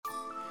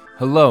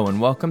Hello and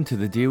welcome to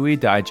the DOE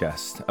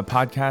Digest, a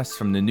podcast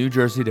from the New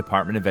Jersey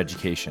Department of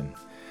Education.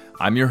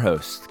 I'm your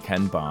host,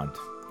 Ken Bond.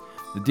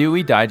 The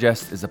DOE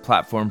Digest is a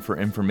platform for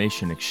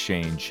information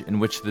exchange in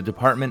which the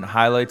department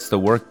highlights the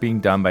work being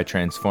done by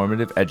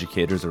transformative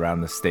educators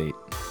around the state.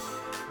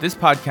 This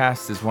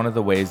podcast is one of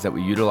the ways that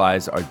we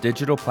utilize our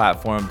digital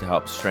platform to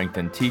help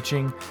strengthen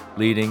teaching,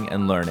 leading,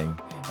 and learning,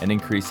 and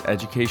increase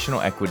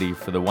educational equity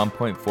for the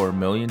 1.4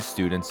 million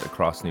students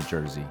across New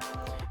Jersey.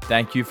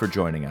 Thank you for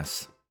joining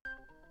us.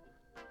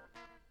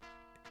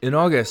 In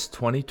August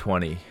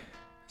 2020,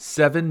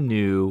 7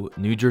 new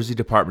New Jersey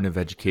Department of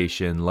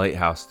Education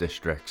lighthouse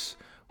districts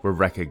were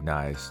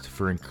recognized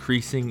for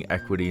increasing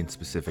equity in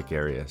specific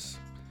areas.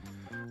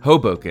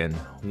 Hoboken,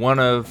 one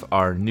of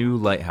our new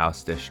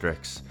lighthouse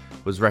districts,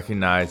 was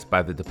recognized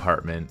by the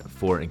department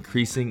for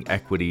increasing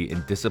equity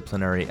in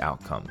disciplinary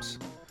outcomes.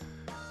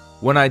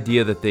 One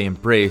idea that they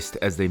embraced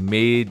as they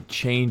made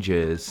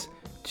changes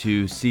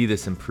to see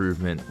this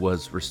improvement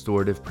was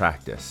restorative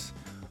practice,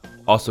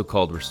 also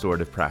called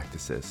restorative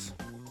practices.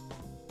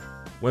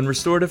 When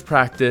restorative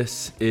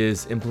practice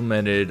is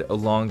implemented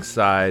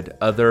alongside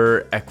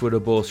other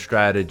equitable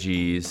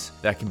strategies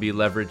that can be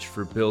leveraged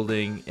for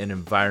building an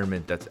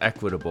environment that's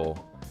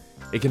equitable,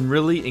 it can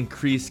really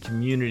increase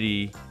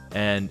community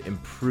and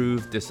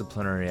improve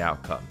disciplinary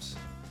outcomes.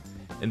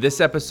 In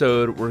this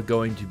episode, we're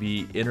going to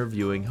be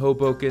interviewing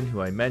Hoboken,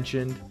 who I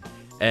mentioned,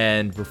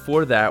 and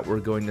before that, we're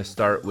going to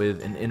start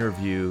with an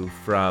interview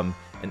from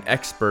an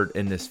expert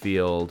in this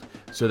field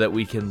so that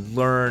we can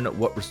learn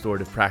what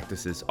restorative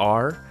practices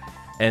are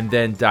and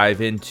then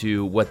dive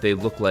into what they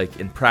look like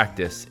in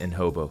practice in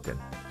Hoboken.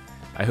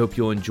 I hope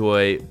you'll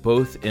enjoy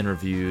both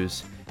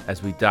interviews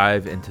as we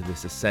dive into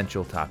this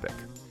essential topic.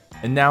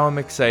 And now I'm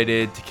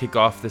excited to kick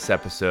off this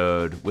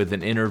episode with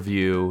an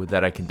interview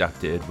that I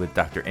conducted with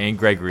Dr. Anne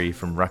Gregory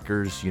from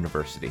Rutgers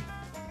University.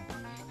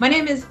 My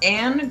name is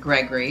Anne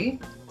Gregory.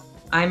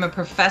 I'm a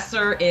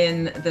professor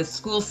in the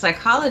school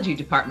psychology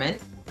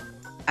department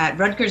at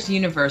Rutgers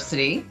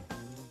University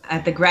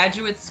at the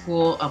Graduate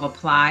School of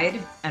Applied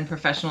and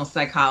Professional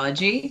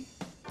Psychology,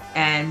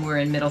 and we're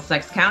in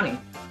Middlesex County.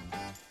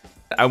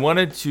 I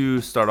wanted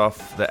to start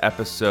off the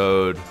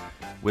episode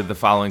with the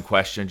following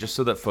question, just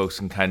so that folks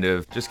can kind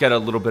of just get a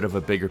little bit of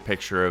a bigger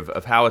picture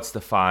of how it's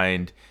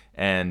defined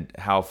and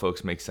how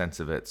folks make sense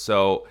of it.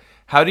 So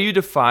how do you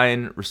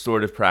define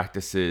restorative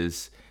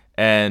practices,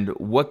 and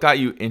what got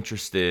you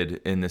interested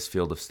in this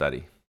field of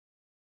study?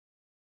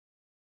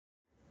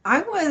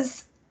 I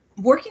was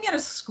working at a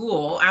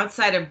school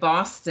outside of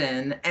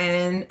Boston,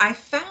 and I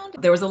found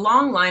there was a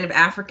long line of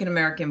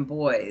African-American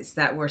boys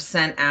that were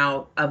sent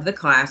out of the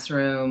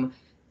classroom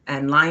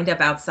and lined up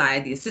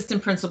outside the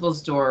assistant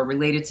principal's door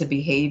related to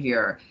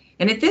behavior.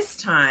 And at this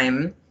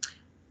time,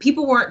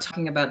 people weren't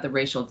talking about the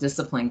racial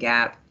discipline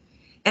gap.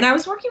 And I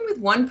was working with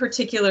one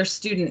particular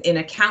student in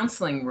a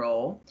counseling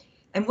role.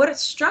 And what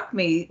struck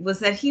me was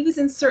that he was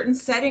in certain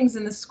settings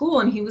in the school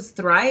and he was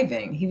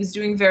thriving. He was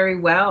doing very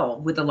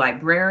well with a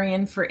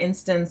librarian, for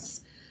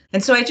instance.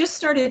 And so I just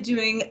started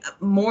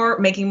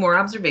making more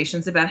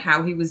observations about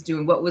how he was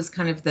doing, what was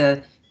kind of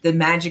the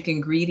magic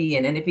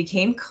ingredient. And it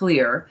became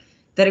clear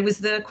that it was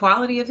the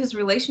quality of his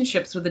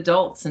relationships with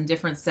adults in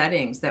different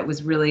settings that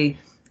was really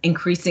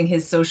increasing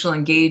his social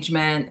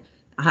engagement,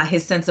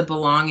 his sense of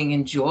belonging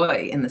and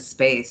joy in the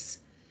space.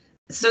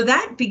 So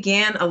that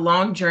began a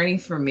long journey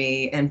for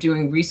me, and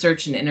doing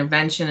research and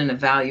intervention and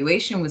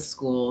evaluation with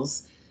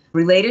schools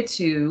related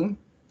to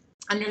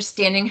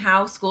understanding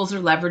how schools are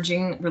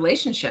leveraging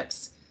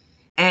relationships.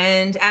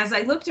 And as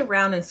I looked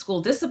around in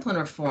school discipline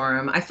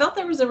reform, I felt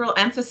there was a real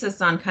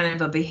emphasis on kind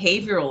of a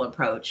behavioral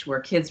approach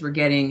where kids were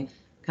getting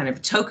kind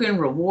of token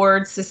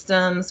reward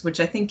systems, which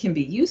I think can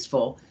be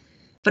useful.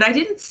 But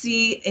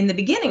in the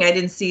beginning, I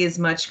didn't see as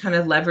much kind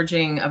of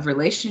leveraging of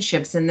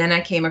relationships. And then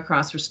I came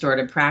across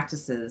restorative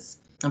practices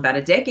about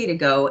a decade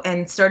ago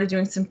and started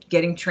doing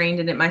getting trained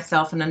in it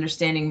myself and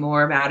understanding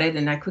more about it.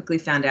 And I quickly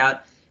found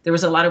out there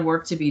was a lot of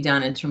work to be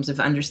done in terms of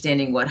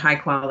understanding what high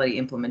quality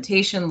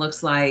implementation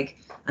looks like,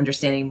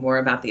 understanding more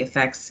about the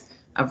effects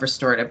of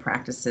restorative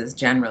practices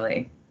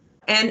generally.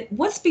 And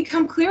what's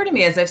become clear to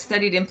me as I've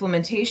studied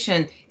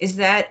implementation is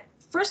that,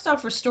 first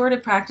off,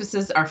 restorative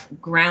practices are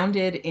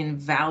grounded in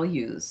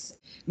values.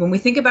 When we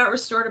think about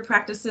restorative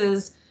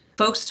practices,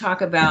 folks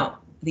talk about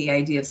the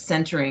idea of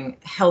centering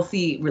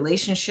healthy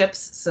relationships.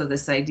 So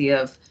this idea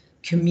of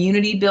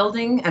community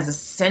building as a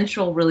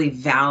central really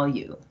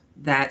value,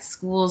 that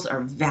schools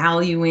are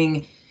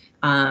valuing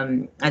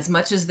as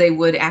much as they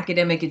would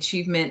academic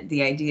achievement,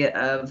 the idea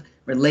of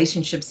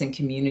relationships and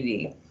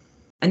community.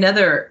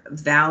 Another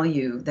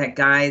value that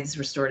guides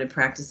restorative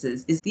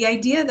practices is the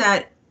idea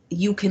that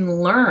you can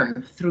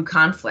learn through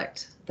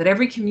conflict, that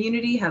every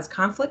community has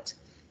conflict,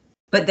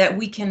 but that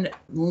we can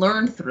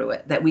learn through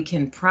it, that we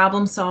can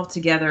problem solve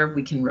together,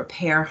 we can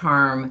repair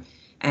harm,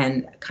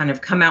 and kind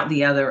of come out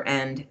the other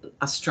end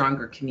a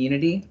stronger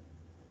community.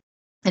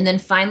 And then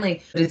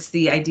finally, it's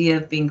the idea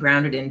of being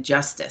grounded in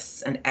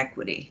justice and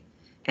equity,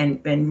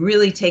 and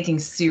really taking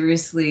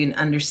seriously and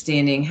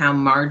understanding how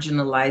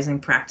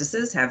marginalizing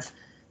practices have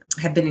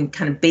have been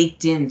kind of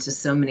baked into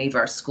so many of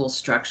our school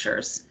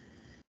structures.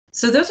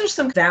 So those are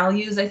some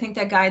values I think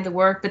that guide the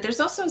work, but there's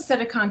also a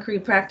set of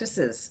concrete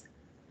practices.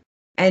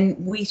 And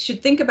we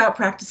should think about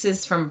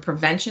practices from a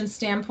prevention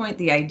standpoint,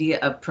 the idea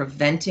of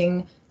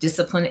preventing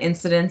discipline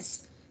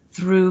incidents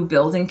through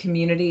building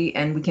community,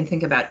 and we can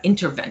think about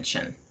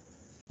intervention.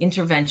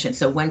 Intervention.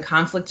 So when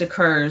conflict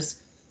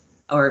occurs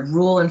or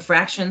rule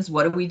infractions,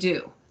 what do we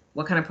do?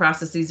 What kind of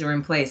processes are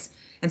in place?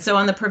 And so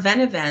on the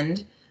preventive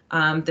end,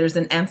 there's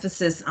an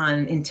emphasis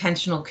on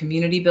intentional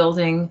community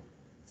building,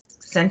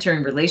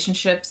 centering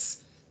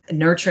relationships,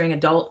 nurturing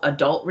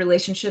adult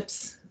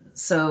relationships.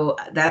 So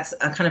that's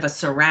a kind of a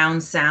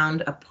surround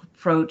sound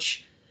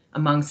approach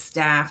among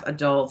staff,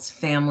 adults,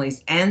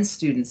 families, and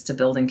students to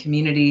building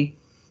community.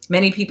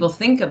 Many people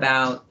think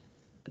about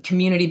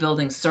community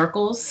building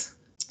circles,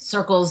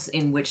 circles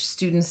in which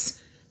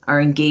students are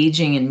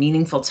engaging in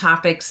meaningful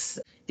topics,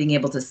 being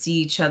able to see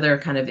each other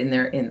kind of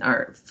in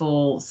our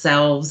full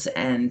selves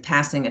and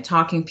passing a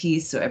talking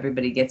piece so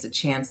everybody gets a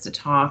chance to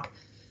talk.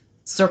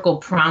 Circle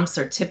prompts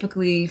are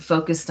typically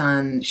focused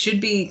on,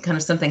 should be kind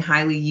of something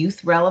highly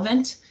youth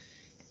relevant,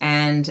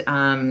 and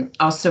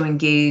also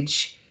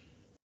engage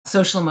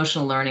social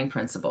emotional learning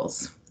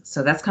principles.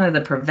 So that's kind of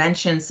the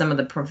prevention, some of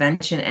the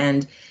prevention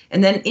end.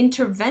 And then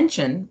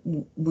intervention,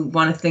 we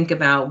want to think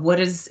about what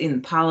is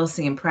in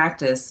policy and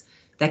practice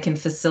that can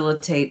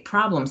facilitate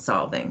problem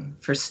solving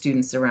for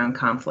students around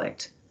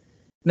conflict.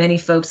 Many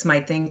folks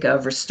might think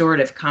of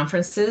restorative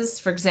conferences,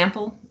 for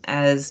example,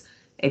 as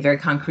a very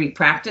concrete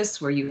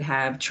practice where you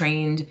have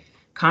trained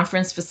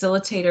conference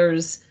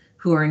facilitators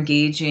who are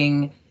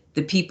engaging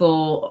the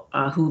people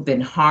who've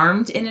been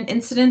harmed in an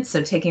incident.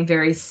 So taking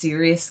very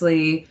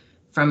seriously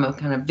from a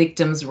kind of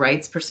victims'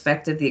 rights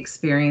perspective, the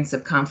experience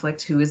of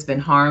conflict, who has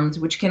been harmed,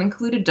 which can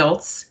include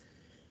adults,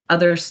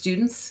 other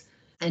students,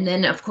 and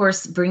then, of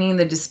course, bringing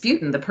the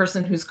disputant, the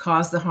person who's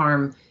caused the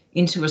harm,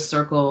 into a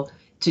circle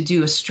to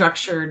do a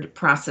structured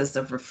process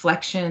of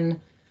reflection,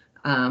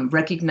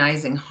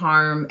 recognizing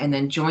harm, and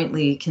then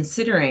jointly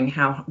considering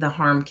how the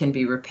harm can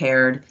be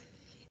repaired.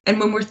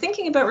 And when we're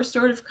thinking about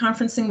restorative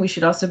conferencing, we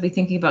should also be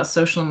thinking about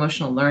social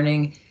emotional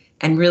learning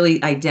and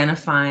really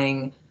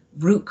identifying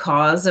root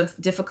cause of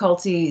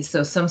difficulty.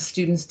 So some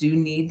students do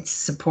need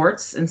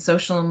supports and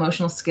social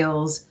emotional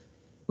skills,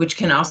 which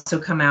can also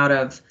come out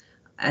of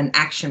an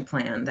action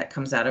plan that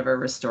comes out of a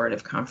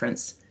restorative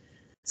conference.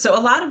 So a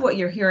lot of what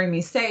you're hearing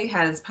me say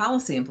has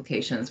policy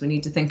implications. We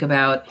need to think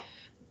about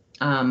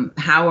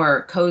how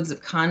are codes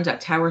of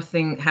conduct, how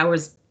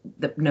is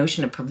the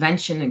notion of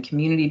prevention and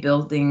community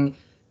building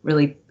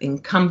really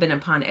incumbent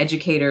upon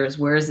educators?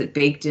 Where is it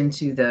baked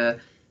into the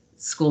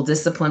school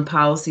discipline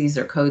policies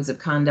or codes of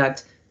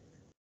conduct?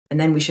 And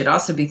then we should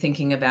also be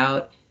thinking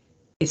about,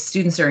 if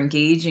students are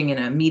engaging in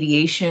a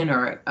mediation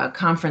or a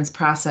conference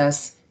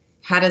process,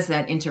 how does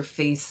that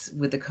interface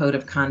with the code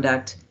of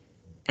conduct?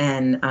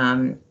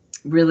 And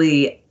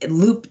really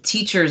loop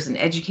teachers and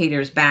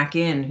educators back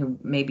in who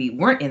maybe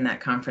weren't in that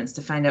conference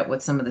to find out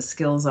what some of the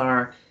skills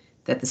are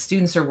that the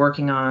students are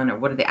working on, or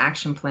what are the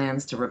action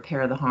plans to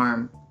repair the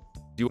harm.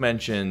 You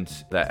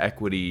mentioned that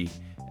equity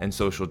and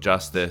social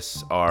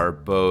justice are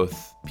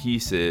both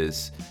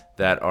pieces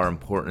that are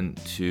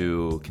important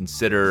to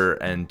consider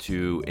and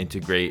to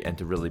integrate and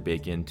to really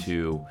bake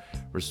into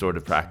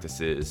restorative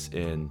practices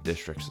in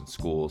districts and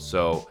schools.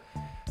 So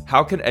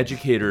how can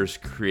educators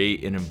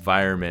create an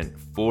environment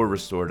for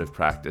restorative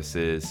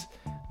practices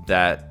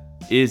that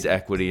is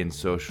equity and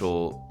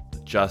social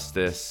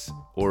justice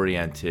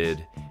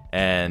oriented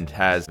and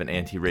has an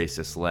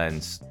anti-racist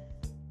lens?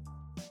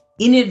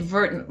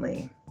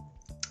 Inadvertently,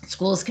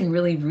 schools can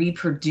really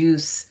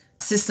reproduce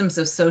systems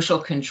of social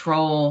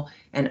control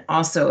and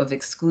also of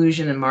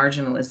exclusion and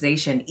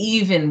marginalization,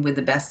 even with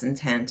the best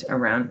intent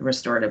around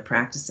restorative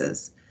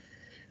practices.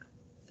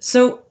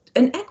 So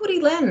an equity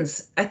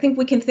lens, I think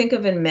we can think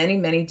of in many,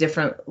 many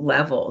different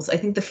levels. I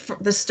think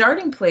the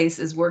starting place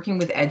is working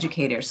with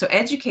educators. So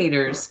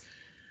educators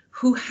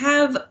who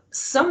have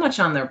so much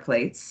on their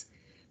plates,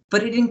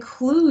 but it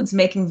includes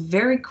making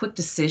very quick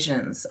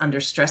decisions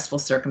under stressful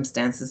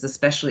circumstances,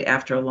 especially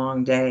after a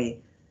long day,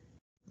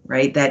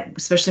 right? That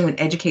especially when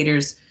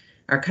educators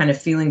are kind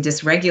of feeling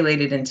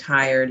dysregulated and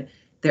tired,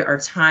 there are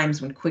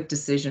times when quick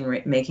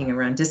decision making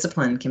around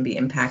discipline can be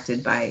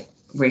impacted by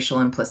racial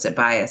implicit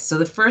bias. So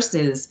the first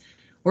is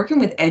working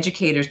with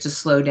educators to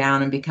slow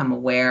down and become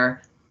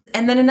aware.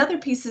 And then another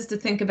piece is to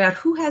think about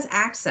who has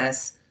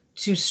access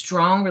to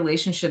strong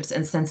relationships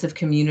and sense of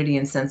community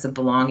and sense of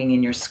belonging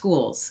in your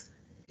schools.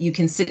 You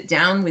can sit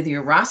down with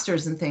your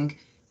rosters and think,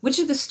 which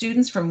of the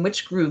students from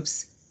which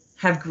groups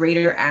have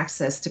greater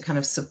access to kind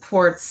of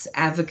supports,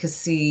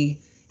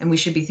 advocacy, and we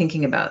should be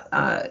thinking about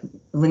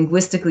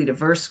linguistically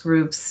diverse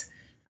groups,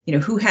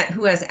 who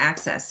has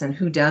access and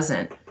who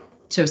doesn't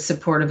to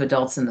supportive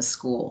adults in the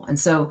school. And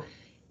so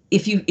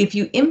if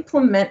you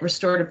implement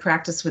restorative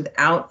practice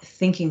without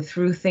thinking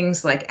through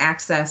things like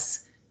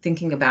access,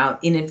 thinking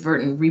about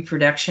inadvertent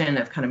reproduction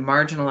of kind of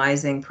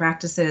marginalizing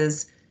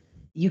practices,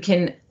 you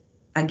can,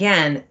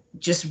 again,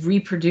 just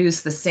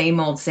reproduce the same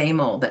old,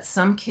 that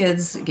some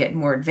kids get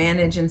more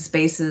advantage in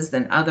spaces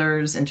than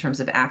others in terms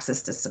of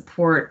access to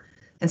support.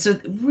 And so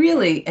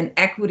really an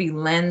equity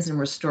lens in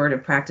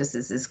restorative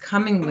practices is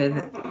coming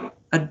with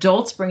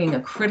adults bringing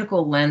a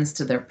critical lens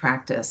to their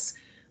practice,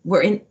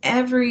 where in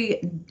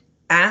every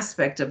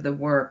aspect of the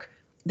work,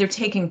 they're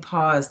taking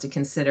pause to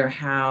consider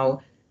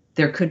how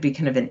there could be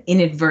kind of an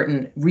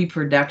inadvertent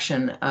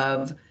reproduction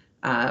of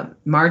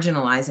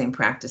marginalizing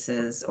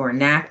practices or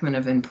enactment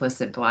of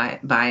implicit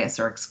bias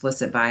or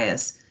explicit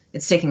bias.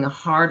 It's taking a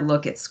hard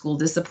look at school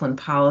discipline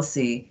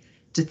policy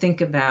to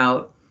think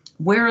about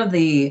where are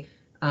the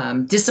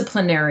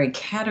disciplinary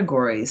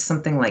categories,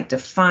 something like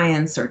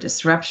defiance or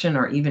disruption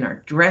or even our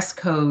dress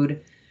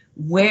code,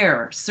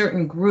 where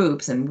certain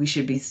groups, and we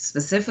should be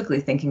specifically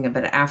thinking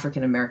about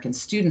African American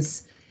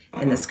students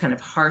and this kind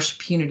of harsh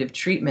punitive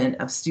treatment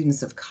of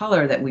students of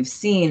color that we've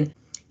seen,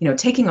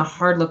 taking a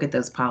hard look at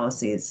those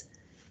policies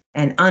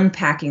and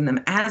unpacking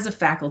them as a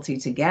faculty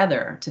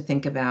together to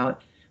think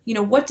about,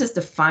 what does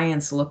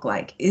defiance look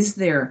like?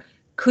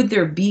 Could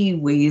there be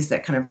ways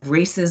that kind of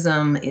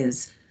racism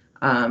is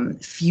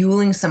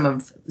fueling some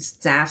of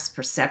staff's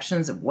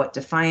perceptions of what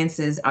defiance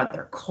is? Are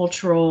there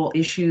cultural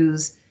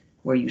issues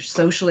where you're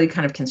socially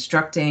kind of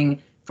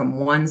constructing from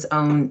one's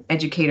own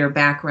educator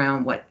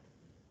background what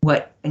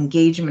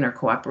engagement or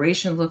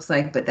cooperation looks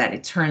like, but that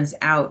it turns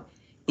out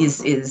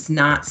is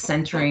not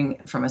centering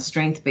from a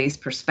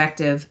strength-based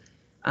perspective,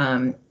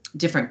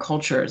 different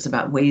cultures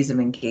about ways of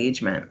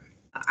engagement.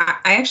 I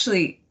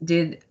actually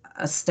did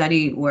a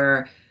study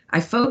where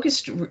I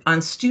focused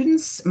on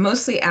students,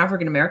 mostly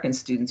African American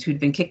students who'd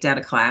been kicked out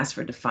of class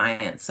for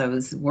defiance. I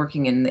was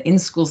working in the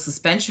in-school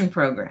suspension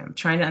program,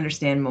 trying to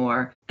understand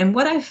more. And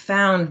what I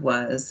found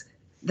was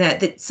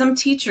that some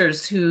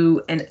teachers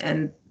who,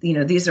 and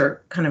these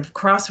are kind of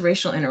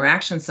cross-racial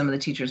interactions. Some of the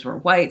teachers were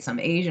white, some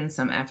Asian,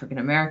 some African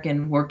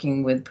American,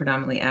 working with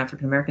predominantly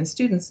African American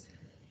students,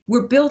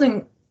 were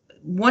building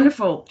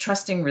wonderful,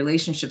 trusting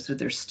relationships with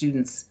their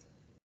students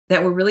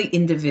that were really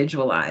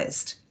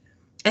individualized.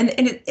 And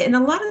a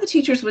lot of the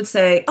teachers would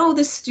say, oh,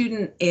 this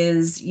student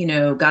is,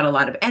 got a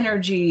lot of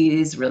energy,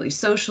 is really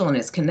social and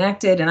is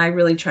connected. And I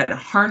really try to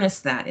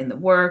harness that in the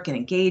work and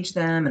engage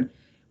them. And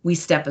we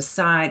step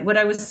aside.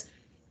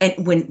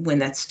 And when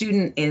that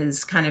student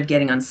is kind of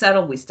getting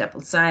unsettled, we step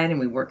aside and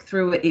we work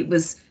through it.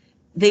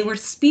 They were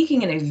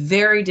speaking in a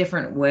very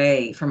different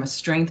way from a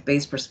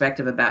strength-based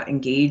perspective about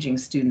engaging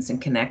students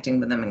and connecting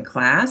with them in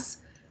class,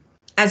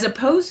 as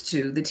opposed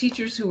to the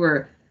teachers who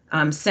were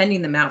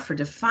sending them out for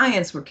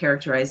defiance were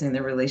characterizing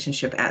their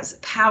relationship as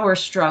power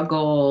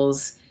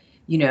struggles,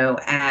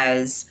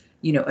 as,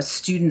 a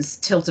student's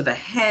tilt of a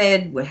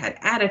head had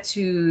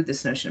attitude,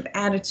 this notion of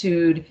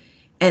attitude.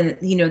 And,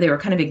 they were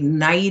kind of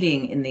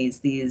igniting in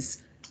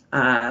these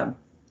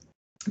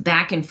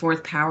back and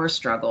forth power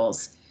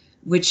struggles,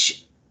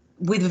 which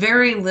with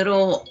very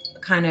little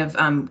kind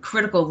of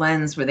critical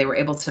lens where they were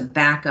able to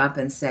back up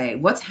and say,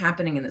 what's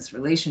happening in this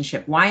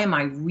relationship? Why am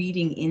I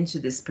reading into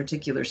this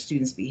particular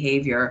student's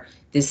behavior,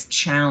 this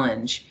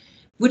challenge?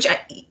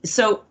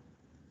 So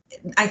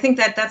I think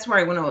that's where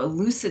I want to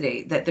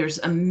elucidate that there's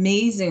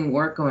amazing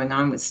work going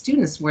on with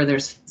students where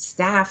there's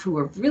staff who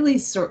are really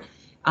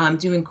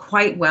doing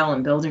quite well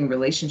in building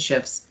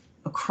relationships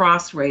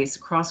across race,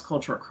 across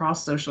culture,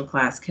 across social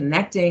class,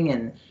 connecting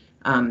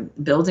and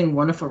building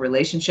wonderful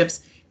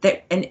relationships.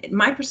 And in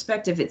my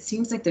perspective, it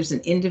seems like there's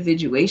an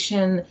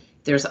individuation.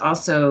 There's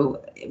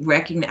also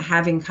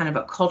having kind of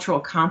a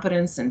cultural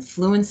competence and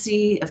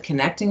fluency of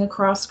connecting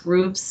across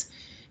groups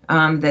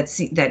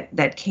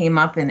that came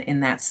up in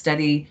that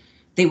study.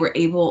 They were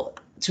able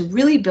to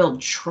really build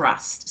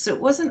trust. So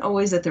it wasn't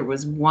always that there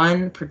was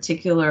one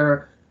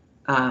particular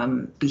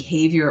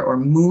behavior or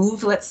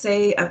move, let's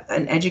say,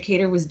 an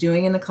educator was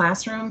doing in the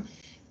classroom.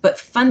 But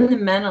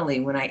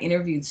fundamentally, when I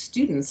interviewed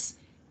students,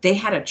 they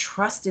had a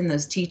trust in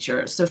those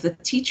teachers. So if the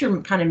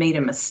teacher kind of made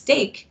a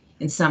mistake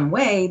in some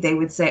way, they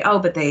would say, oh,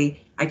 but I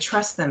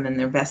trust them in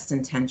their best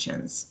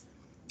intentions.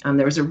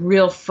 There was a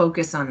real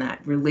focus on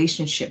that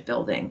relationship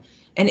building.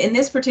 And in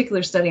this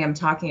particular study I'm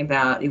talking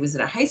about, it was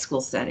at a high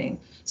school setting.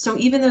 So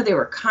even though they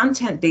were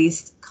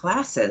content-based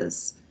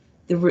classes,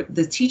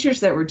 the teachers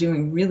that were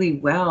doing really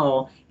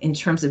well in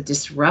terms of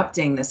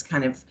disrupting this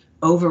kind of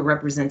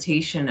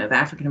overrepresentation of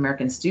African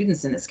American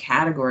students in this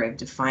category of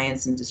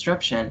defiance and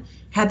disruption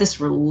had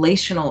this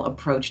relational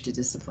approach to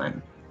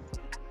discipline.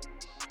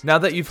 Now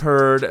that you've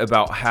heard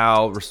about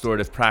how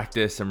restorative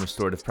practice and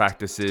restorative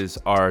practices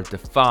are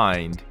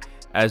defined,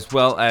 as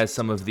well as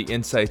some of the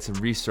insights and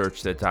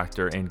research that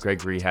Dr. Ann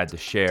Gregory had to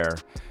share,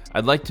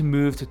 I'd like to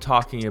move to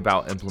talking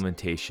about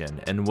implementation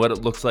and what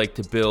it looks like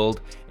to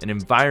build an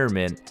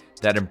environment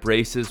that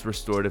embraces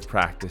restorative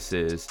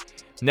practices.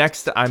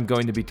 Next, I'm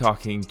going to be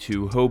talking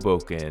to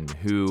Hoboken,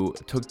 who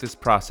took this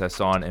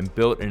process on and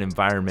built an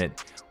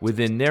environment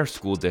within their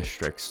school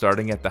district,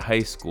 starting at the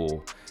high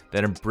school,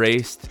 that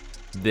embraced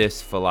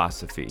this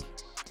philosophy.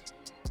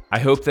 I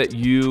hope that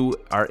you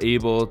are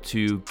able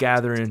to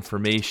gather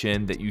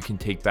information that you can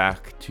take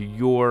back to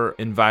your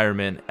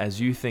environment as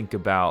you think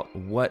about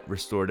what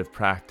restorative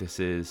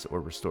practices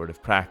or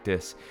restorative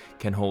practice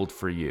can hold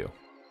for you.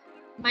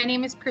 My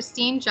name is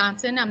Christine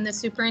Johnson. I'm the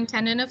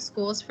superintendent of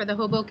schools for the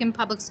Hoboken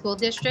Public School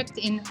District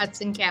in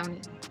Hudson County.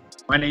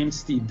 My name's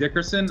Steve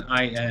Dickerson.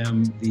 I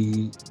am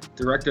the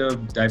Director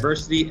of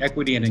Diversity,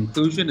 Equity, and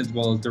Inclusion, as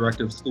well as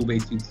Director of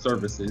School-Based Youth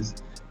Services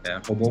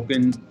at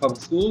Hoboken Public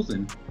Schools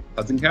in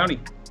Hudson County.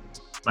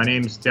 My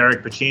name is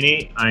Derek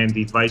Pacini. I am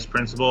the Vice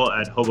Principal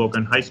at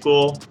Hoboken High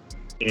School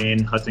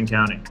in Hudson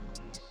County.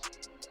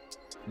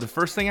 The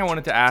first thing I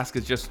wanted to ask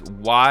is just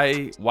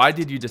why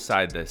did you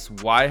decide this?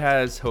 Why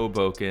has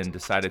Hoboken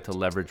decided to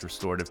leverage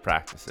restorative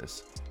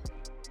practices?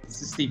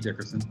 This is Steve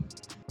Dickerson.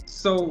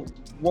 So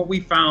what we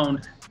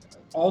found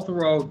all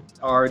throughout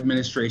our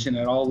administration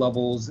at all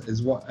levels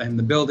is what in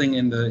the building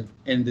in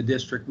the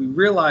district, we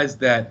realized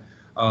that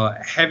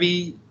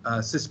heavy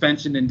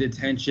suspension and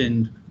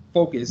detention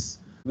focus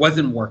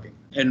wasn't working,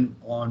 and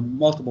on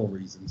multiple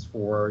reasons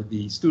for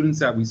the students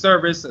that we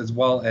service, as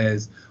well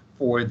as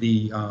for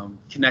the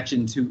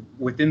connection to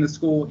within the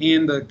school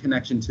and the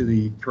connection to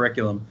the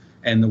curriculum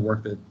and the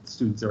work that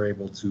students are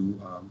able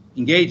to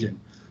engage in.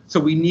 So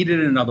we needed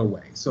another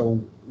way. So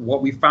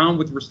what we found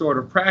with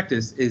restorative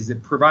practice is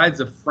it provides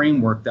a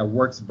framework that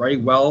works very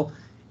well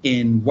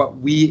in what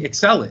we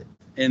excel at,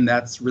 and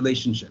that's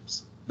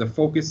relationships. The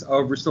focus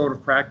of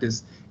restorative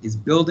practice is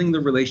building the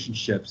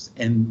relationships,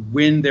 and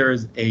when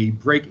there's a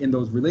break in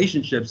those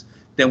relationships,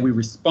 then we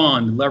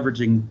respond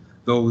leveraging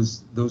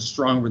those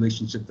strong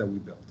relationships that we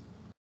build.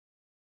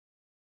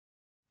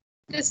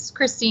 This is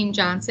Christine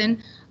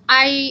Johnson.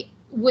 I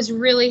was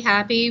really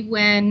happy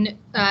when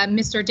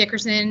Mr.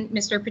 Dickerson,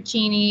 Mr.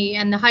 Pacini,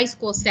 and the high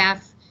school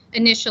staff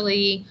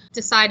initially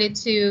decided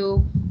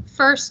to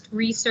first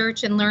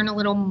research and learn a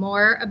little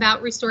more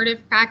about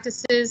restorative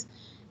practices.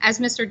 As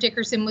Mr.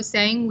 Dickerson was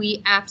saying,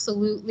 we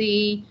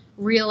absolutely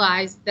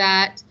realized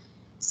that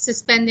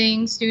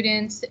suspending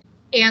students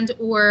and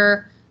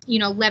or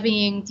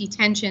levying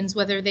detentions,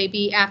 whether they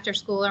be after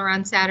school or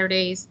on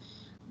Saturdays,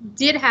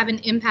 did have an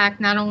impact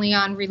not only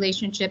on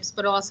relationships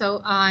but also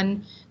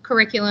on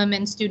curriculum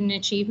and student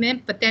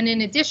achievement. But then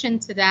in addition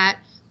to that,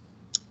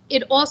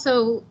 it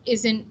also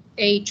isn't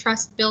a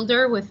trust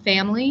builder with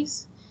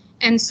families.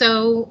 And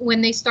so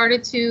when they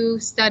started to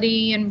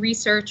study and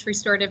research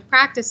restorative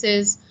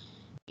practices,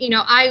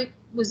 I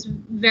was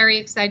very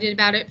excited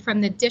about it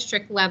from the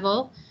district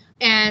level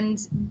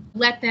and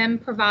let them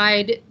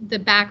provide the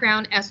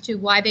background as to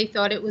why they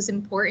thought it was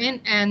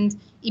important. And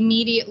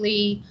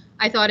immediately,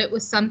 I thought it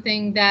was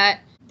something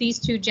that these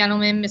two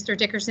gentlemen, Mr.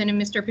 Dickerson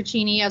and Mr.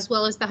 Pacini, as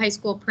well as the high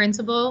school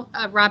principal,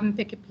 Robin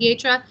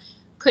Pickett-Pietra,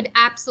 could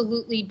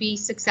absolutely be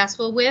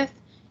successful with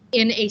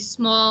in a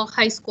small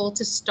high school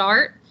to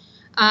start.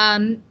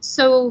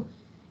 So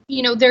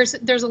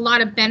there's a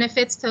lot of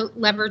benefits to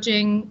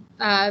leveraging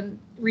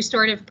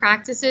restorative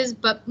practices,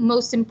 but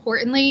most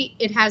importantly,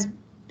 it has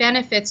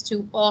benefits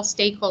to all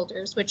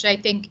stakeholders, which I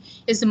think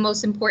is the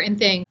most important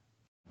thing.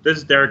 This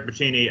is Derek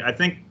Pacini. I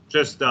think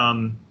just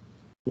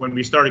when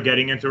we started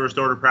getting into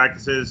restorative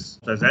practices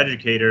as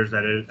educators,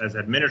 as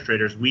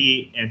administrators,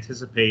 we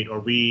anticipate or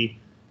we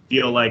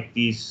feel like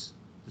these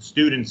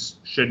students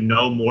should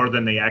know more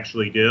than they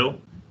actually do.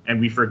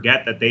 And we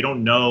forget that they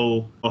don't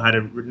know how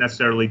to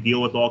necessarily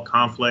deal with all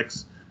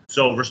conflicts.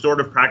 So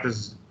restorative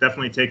practice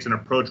definitely takes an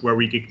approach where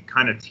we could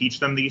kind of teach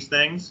them these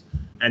things.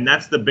 And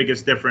that's the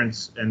biggest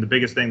difference and the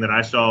biggest thing that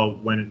I saw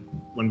when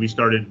we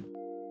started.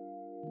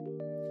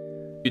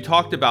 You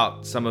talked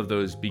about some of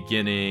those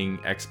beginning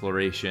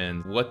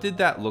exploration. What did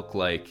that look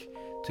like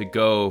to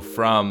go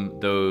from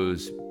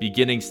those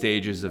beginning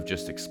stages of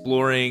just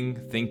exploring,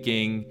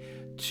 thinking,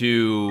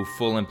 to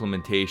full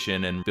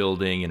implementation and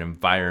building an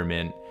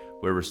environment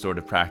where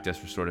restorative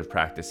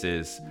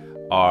practices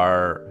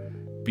are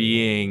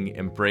being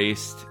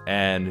embraced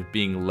and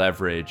being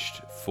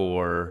leveraged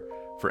for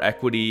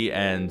equity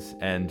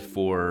and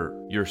for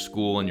your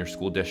school and your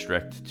school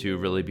district to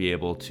really be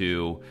able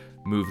to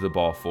move the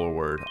ball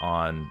forward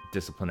on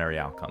disciplinary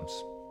outcomes?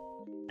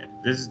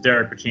 This is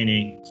Derek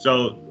Pacini.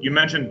 So you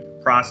mentioned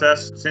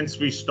process. Since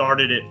we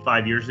started it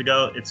 5 years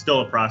ago, it's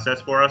still a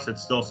process for us.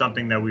 It's still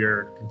something that we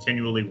are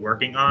continually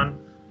working on.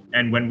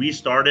 And when we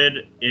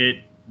started,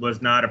 it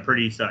was not a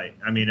pretty sight.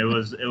 I mean,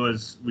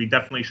 we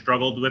definitely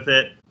struggled with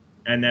it.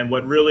 And then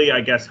what really,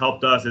 I guess,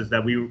 helped us is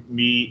that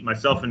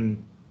myself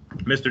and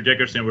Mr.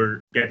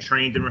 Dickerson get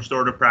trained in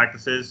restorative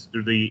practices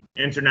through the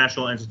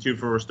International Institute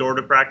for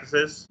Restorative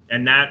Practices.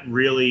 And that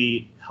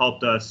really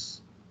helped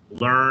us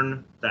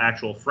learn the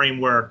actual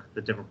framework,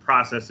 the different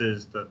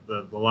processes,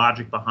 the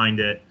logic behind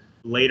it.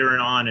 Later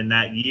on in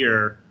that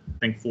year, I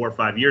think 4 or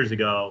 5 years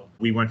ago,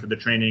 we went to the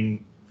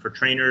training for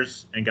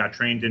trainers and got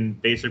trained in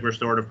basic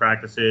restorative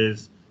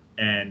practices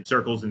and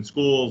circles in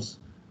schools.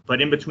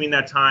 But in between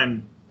that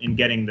time in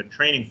getting the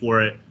training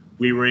for it,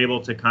 we were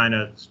able to kind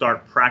of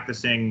start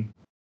practicing.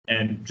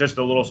 And just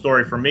a little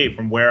story for me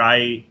from where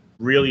I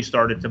really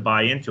started to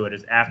buy into it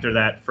is after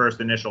that first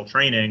initial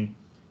training,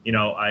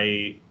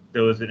 I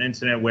there was an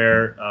incident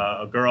where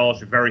a girl,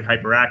 she's very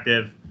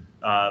hyperactive,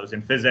 was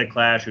in phys ed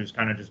class. She was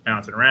kind of just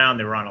bouncing around.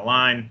 They were on a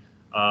line.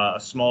 A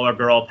smaller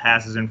girl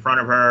passes in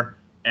front of her,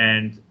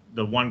 and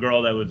the one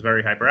girl that was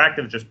very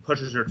hyperactive just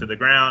pushes her to the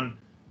ground.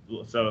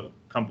 So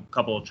a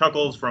couple of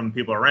chuckles from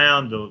people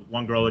around. The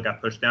one girl that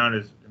got pushed down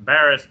is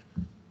embarrassed.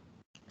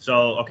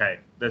 So, okay,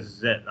 this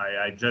is it.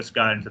 I just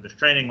got into this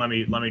training. Let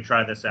me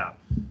try this out.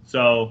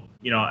 So,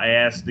 I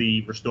asked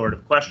the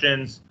restorative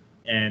questions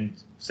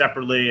and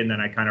separately, and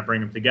then I kind of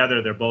bring them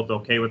together. They're both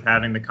okay with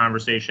having the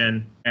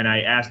conversation. And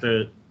I asked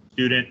the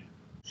student,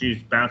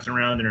 she's bouncing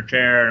around in her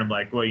chair, and I'm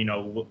like, well,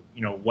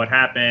 what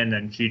happened?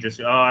 And she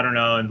just, I don't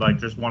know, and like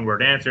just one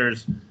word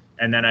answers.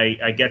 And then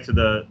I get to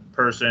the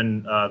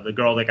person, the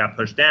girl that got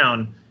pushed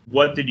down.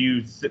 What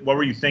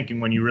were you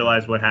thinking when you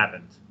realized what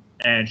happened?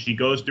 And she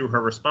goes through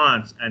her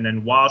response, and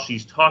then while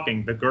she's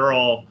talking, the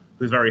girl,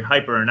 who's very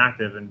hyper and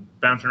active and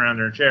bouncing around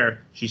in her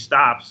chair, she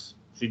stops.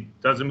 She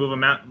doesn't move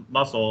a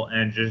muscle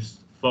and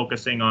just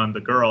focusing on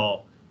the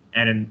girl.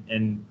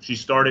 And she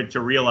started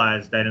to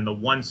realize that in the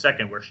 1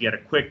 second where she had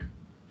a quick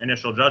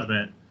initial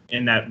judgment,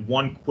 in that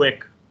one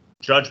quick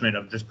judgment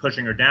of just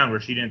pushing her down where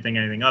she didn't think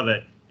anything of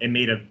it, it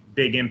made a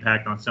big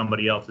impact on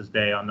somebody else's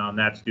day, on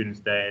that student's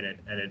day,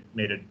 and it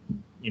made it,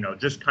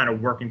 just kind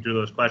of working through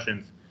those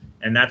questions.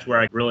 And that's where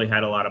I really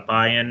had a lot of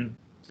buy-in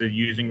to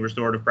using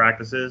restorative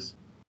practices.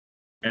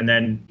 And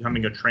then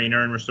becoming a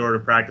trainer in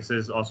restorative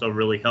practices also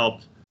really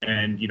helped,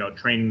 and,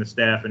 training the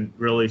staff and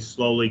really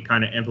slowly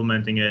kind of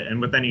implementing it.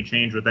 And with any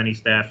change, with any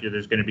staff,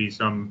 there's going to be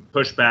some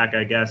pushback,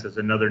 I guess, as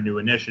another new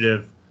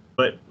initiative.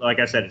 But like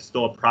I said, it's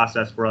still a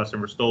process for us,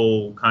 and we're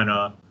still kind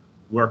of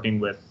working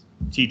with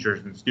teachers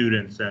and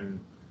students and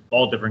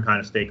all different kind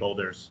of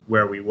stakeholders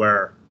where we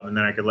were. And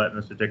then I could let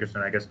Mr.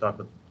 Dickerson, I guess, talk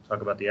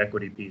about the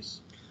equity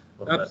piece.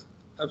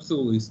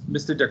 Absolutely,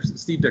 Mr. Dickerson,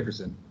 Steve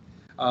Dickerson.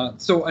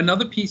 So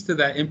another piece to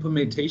that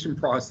implementation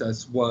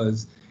process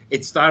was,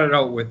 it started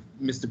out with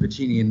Mr.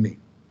 Piccini and me,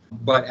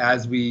 but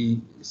as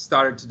we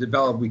started to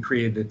develop, we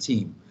created a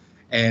team.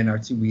 And our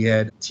team, we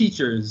had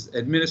teachers,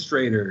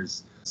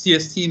 administrators,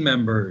 CST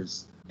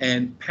members,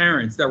 and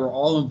parents that were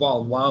all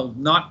involved, while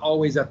not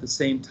always at the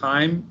same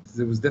time, because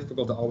it was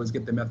difficult to always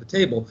get them at the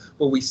table,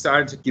 but we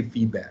started to give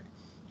feedback.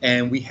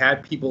 And we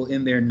had people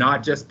in there,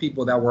 not just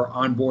people that were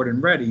on board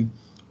and ready,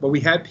 but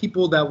we had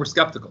people that were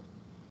skeptical.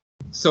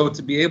 So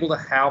to be able to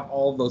have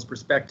all of those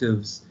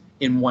perspectives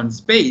in one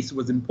space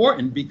was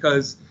important,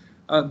 because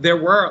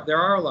there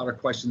are a lot of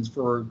questions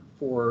for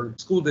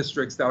school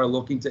districts that are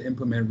looking to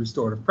implement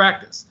restorative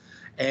practice.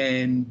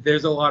 And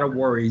there's a lot of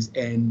worries.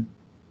 And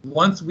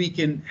once we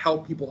can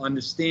help people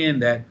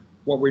understand that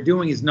what we're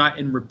doing is not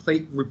in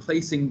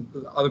replacing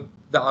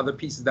the other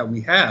pieces that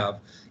we have,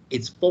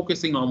 it's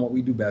focusing on what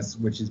we do best,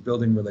 which is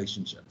building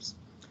relationships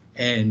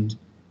and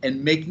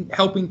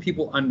helping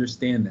people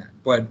understand that.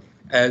 But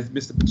as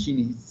Mr.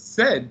 Piccini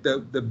said,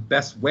 the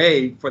best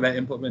way for that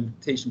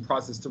implementation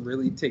process to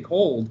really take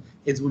hold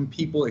is when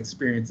people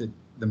experience it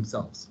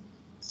themselves.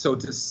 So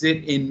to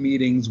sit in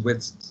meetings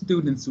with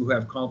students who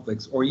have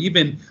conflicts, or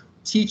even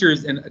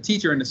teachers and a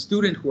teacher and a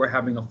student who are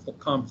having a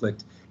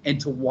conflict, and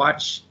to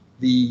watch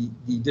the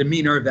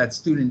demeanor of that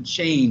student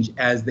change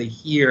as they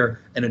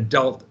hear an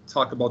adult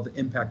talk about the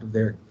impact of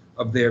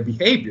their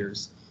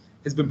behaviors,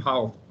 has been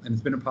powerful. And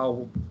it's been a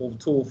powerful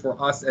tool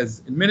for us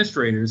as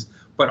administrators,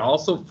 but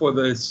also for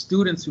the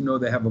students who know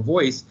they have a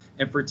voice,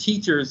 and for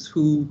teachers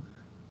who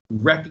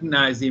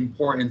recognize the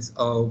importance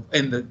of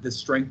and the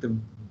strength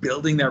of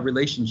building that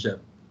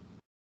relationship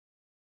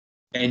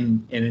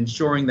and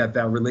ensuring that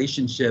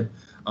relationship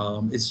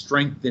is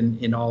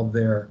strengthened in all of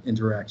their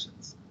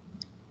interactions.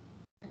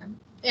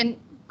 And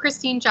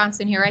Christine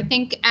Johnson here. I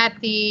think at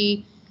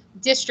the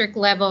district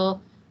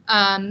level,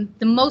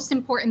 the most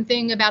important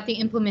thing about the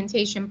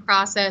implementation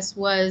process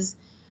was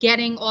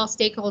getting all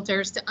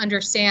stakeholders to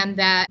understand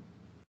that,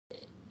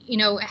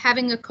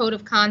 having a code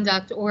of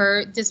conduct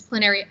or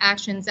disciplinary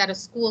actions at a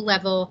school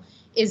level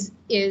is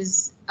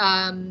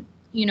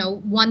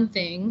one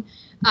thing.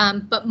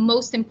 But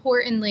most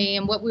importantly,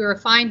 and what we were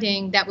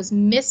finding that was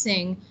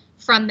missing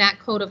from that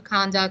code of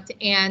conduct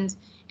and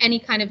any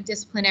kind of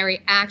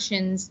disciplinary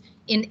actions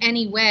in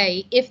any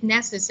way, if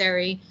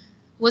necessary,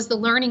 was the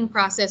learning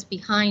process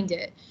behind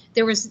it.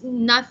 There was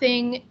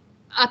nothing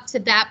up to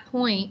that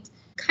point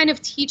kind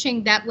of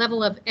teaching that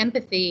level of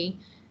empathy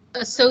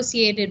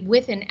associated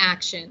with an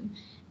action.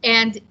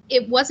 And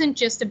it wasn't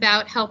just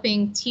about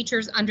helping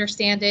teachers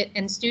understand it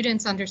and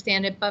students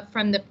understand it, but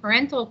from the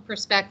parental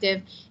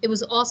perspective, it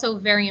was also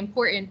very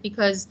important,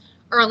 because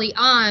early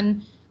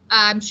on,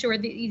 I'm sure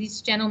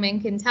these gentlemen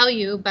can tell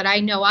you, but I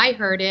know I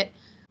heard it,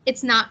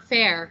 it's not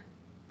fair.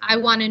 I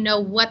want to know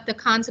what the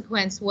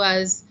consequence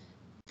was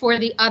for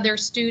the other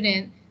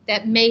student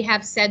that may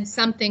have said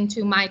something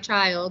to my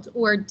child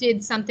or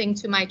did something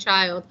to my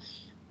child.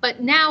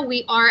 But now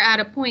we are at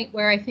a point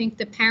where I think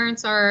the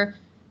parents are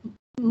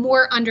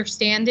more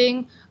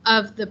understanding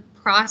of the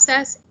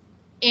process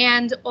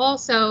and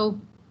also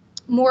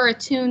more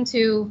attuned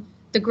to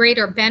the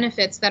greater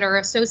benefits that are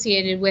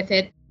associated with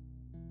it.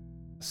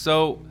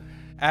 So,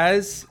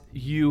 as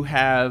you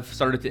have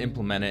started to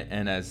implement it,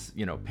 and as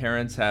you know,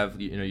 parents have,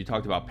 you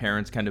talked about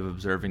parents kind of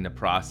observing the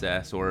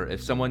process, or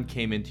if someone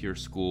came into your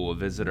school, a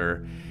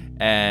visitor,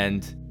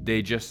 and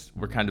they just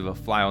were kind of a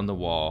fly on the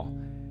wall,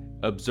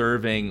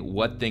 observing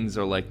what things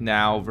are like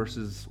now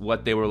versus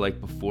what they were like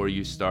before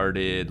you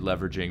started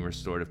leveraging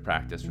restorative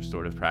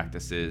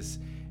practices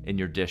in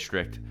your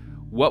district,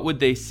 what would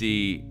they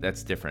see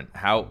that's different?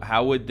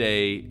 How would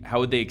they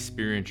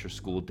experience your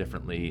school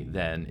differently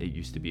than it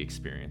used to be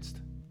experienced?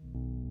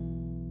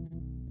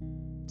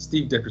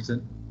 Steve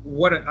Dickerson.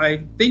 What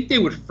I think they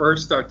would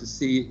first start to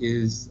see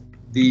is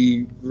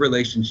the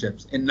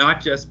relationships, and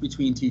not just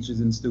between teachers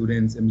and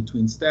students and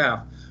between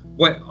staff,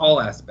 but all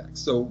aspects.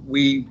 So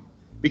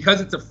because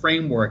it's a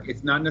framework,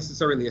 it's not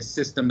necessarily a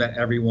system that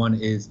everyone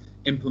is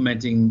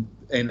implementing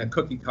in a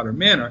cookie cutter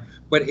manner,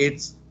 but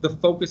it's the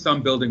focus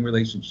on building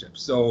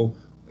relationships. So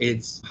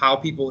it's how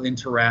people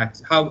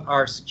interact, how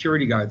our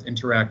security guards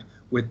interact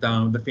with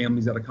the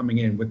families that are coming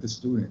in, with the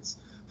students,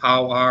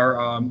 how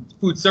our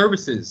food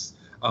services,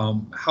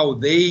 how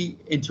they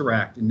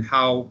interact and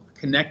how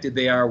connected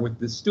they are with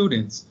the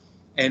students,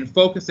 and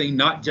focusing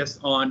not just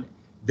on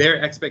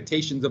their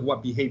expectations of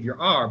what behavior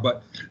are,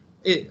 but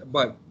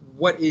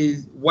what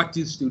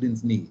do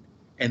students need?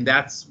 And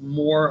that's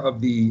more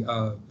of the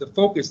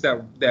focus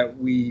that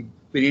we've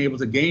been able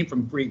to gain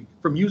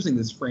from using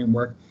this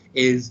framework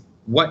is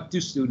what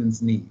do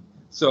students need?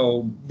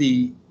 So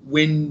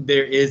when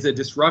there is a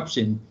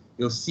disruption,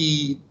 you'll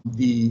see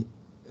the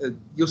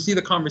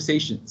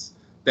conversations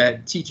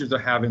that teachers are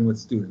having with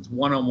students,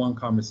 one-on-one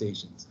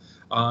conversations.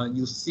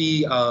 You'll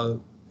see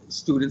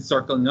students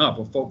circling up,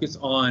 a focus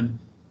on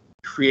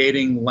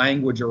creating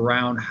language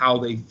around how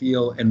they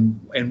feel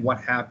and what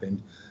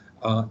happened.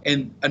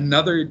 And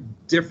another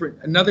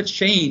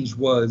change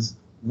was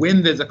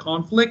when there's a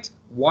conflict,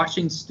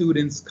 watching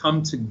students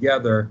come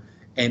together,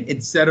 and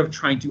instead of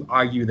trying to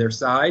argue their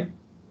side,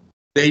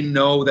 they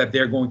know that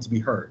they're going to be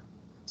heard.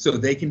 So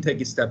they can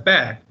take a step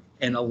back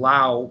and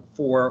allow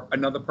for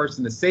another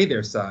person to say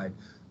their side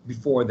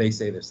before they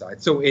say their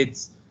side. So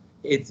it's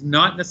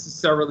not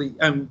necessarily,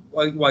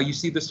 while you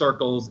see the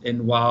circles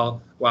and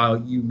while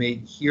you may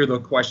hear the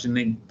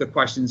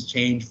questions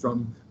change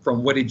from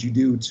what did you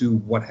do to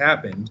what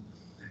happened,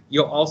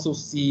 you'll also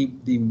see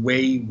the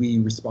way we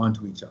respond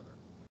to each other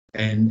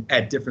and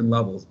at different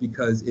levels,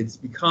 because it's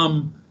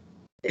becoming,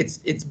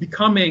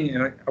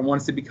 and I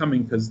want to say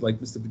becoming because like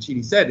Mr.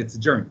 Piccini said, it's a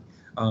journey.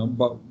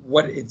 But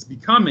what it's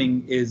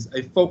becoming is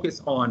a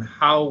focus on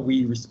how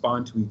we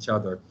respond to each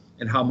other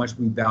and how much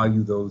we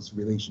value those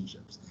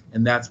relationships.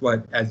 And that's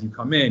what, as you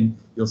come in,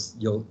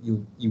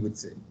 you would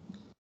see.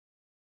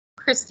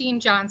 Christine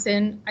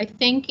Johnson, I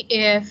think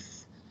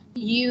if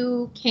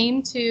you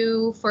came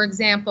to, for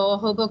example,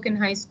 Hoboken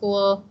High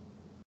School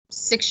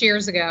 6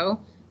 years ago,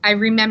 I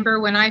remember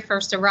when I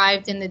first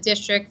arrived in the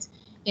district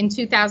in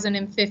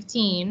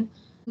 2015,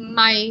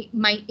 my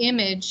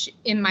image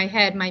in my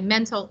head, my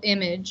mental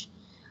image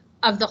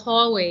of the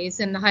hallways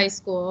in the high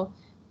school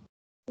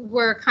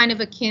were kind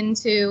of akin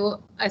to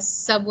a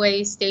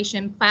subway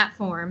station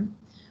platform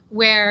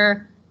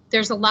where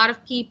there's a lot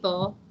of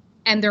people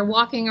and they're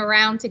walking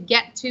around to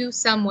get to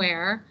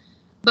somewhere,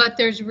 but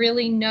there's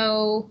really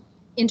no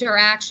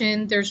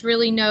interaction, there's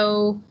really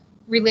no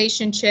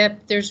relationship,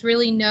 there's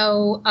really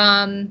no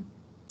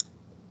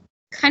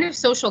kind of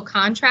social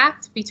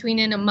contract between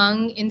and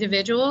among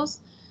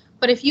individuals.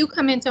 But if you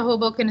come into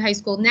Hoboken High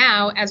School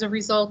now as a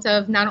result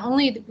of not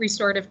only the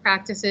restorative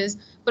practices,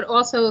 but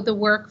also the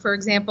work, for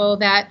example,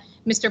 that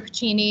Mr.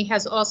 Piccini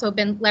has also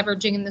been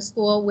leveraging in the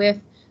school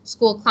with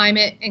school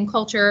climate and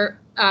culture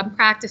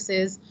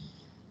practices,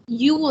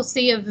 you will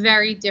see a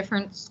very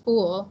different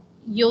school.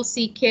 You'll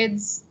see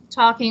kids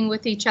talking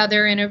with each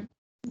other in a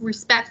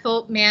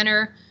respectful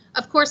manner.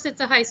 Of course, it's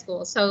a high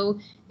school, so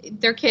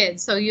they're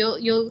kids, so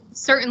you'll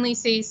certainly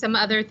see some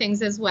other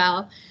things as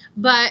well.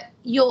 But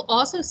you'll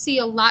also see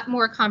a lot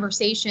more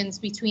conversations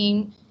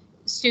between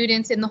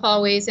students in the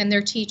hallways and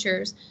their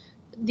teachers.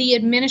 The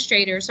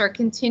administrators are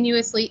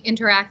continuously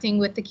interacting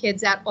with the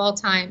kids at all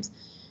times.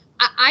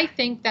 I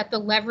think that the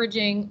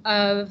leveraging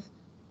of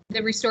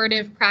the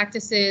restorative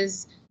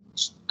practices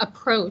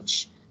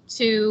approach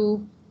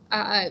to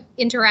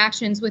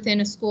interactions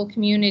within a school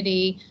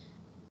community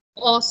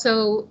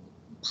also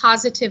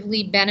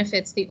positively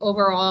benefits the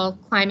overall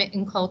climate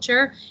and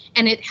culture,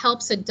 and it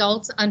helps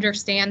adults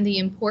understand the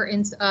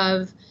importance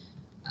of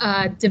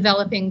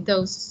developing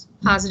those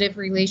positive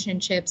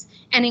relationships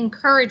and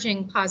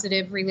encouraging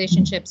positive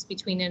relationships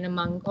between and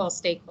among all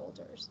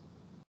stakeholders.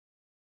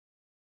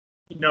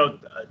 You know,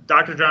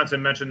 Dr.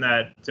 Johnson mentioned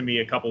that to me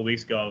a couple of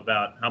weeks ago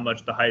about how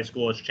much the high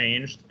school has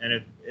changed,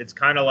 and it's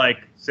kind of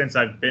like since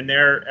I've been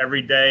there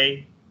every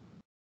day,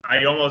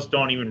 I almost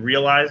don't even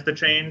realize the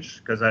change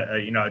because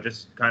I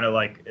just kind of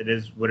like it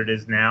is what it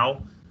is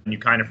now, and you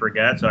kind of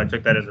forget. So I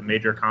took that as a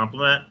major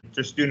compliment.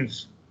 Just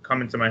students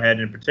come into my head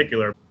in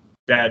particular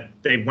that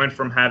they went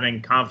from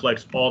having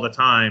conflicts all the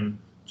time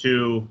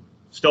to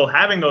still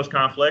having those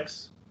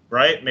conflicts,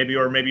 right? Maybe a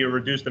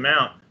reduced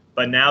amount,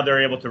 but now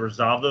they're able to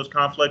resolve those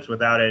conflicts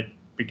without it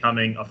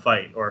becoming a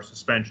fight or a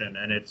suspension.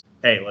 And it's,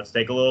 hey, let's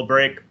take a little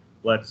break.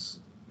 Let's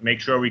make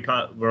sure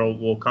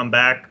we'll come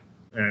back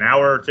in an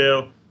hour or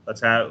two.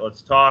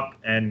 Let's talk.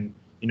 And,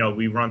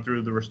 we run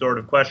through the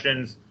restorative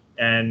questions,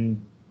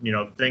 and,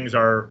 things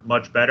are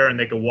much better, and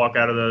they can walk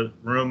out of the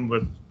room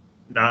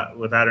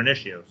without an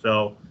issue.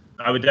 So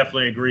I would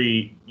definitely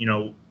agree,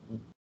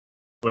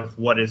 with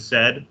what is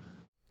said.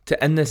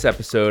 To end this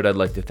episode, I'd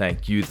like to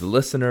thank you, the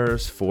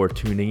listeners, for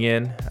tuning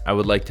in. I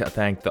would like to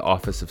thank the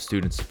Office of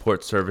Student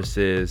Support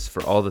Services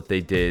for all that they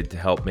did to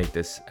help make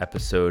this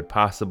episode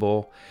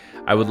possible.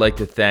 I would like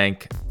to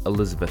thank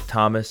Elizabeth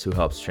Thomas, who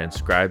helps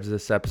transcribe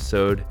this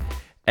episode.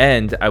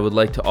 And I would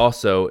like to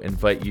also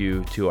invite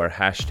you to our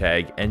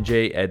hashtag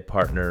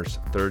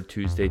NJEdPartners Third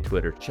Tuesday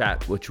Twitter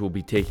chat, which will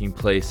be taking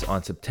place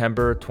on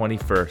September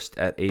 21st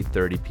at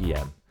 8:30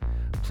 p.m.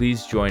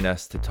 Please join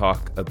us to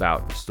talk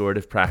about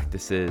restorative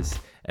practices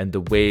and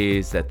the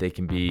ways that they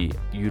can be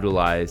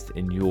utilized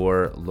in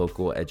your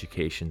local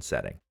education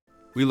setting.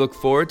 We look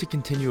forward to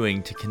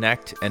continuing to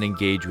connect and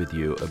engage with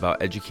you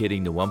about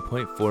educating the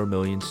 1.4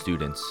 million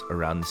students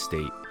around the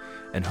state,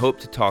 and hope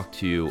to talk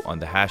to you on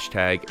the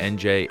hashtag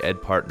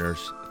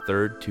NJEdPartners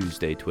Third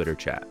Tuesday Twitter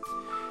chat.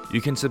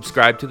 You can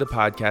subscribe to the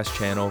podcast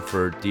channel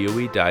for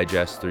DOE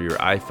Digest through your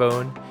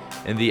iPhone,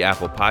 in the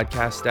Apple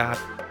Podcast app,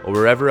 or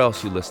wherever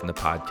else you listen to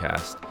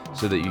podcasts,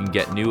 so that you can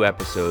get new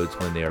episodes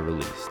when they are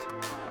released.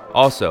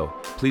 Also,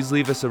 please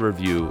leave us a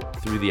review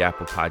through the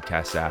Apple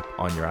Podcast app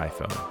on your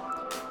iPhone.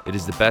 It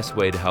is the best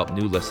way to help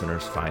new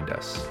listeners find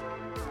us.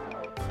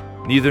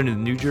 Neither the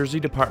New Jersey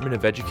Department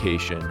of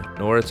Education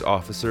nor its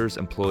officers,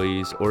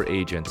 employees, or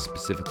agents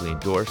specifically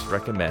endorse,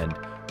 recommend,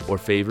 or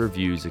favor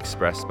views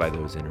expressed by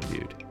those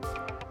interviewed.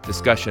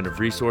 Discussion of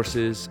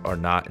resources are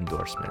not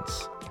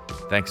endorsements.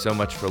 Thanks so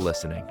much for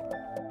listening.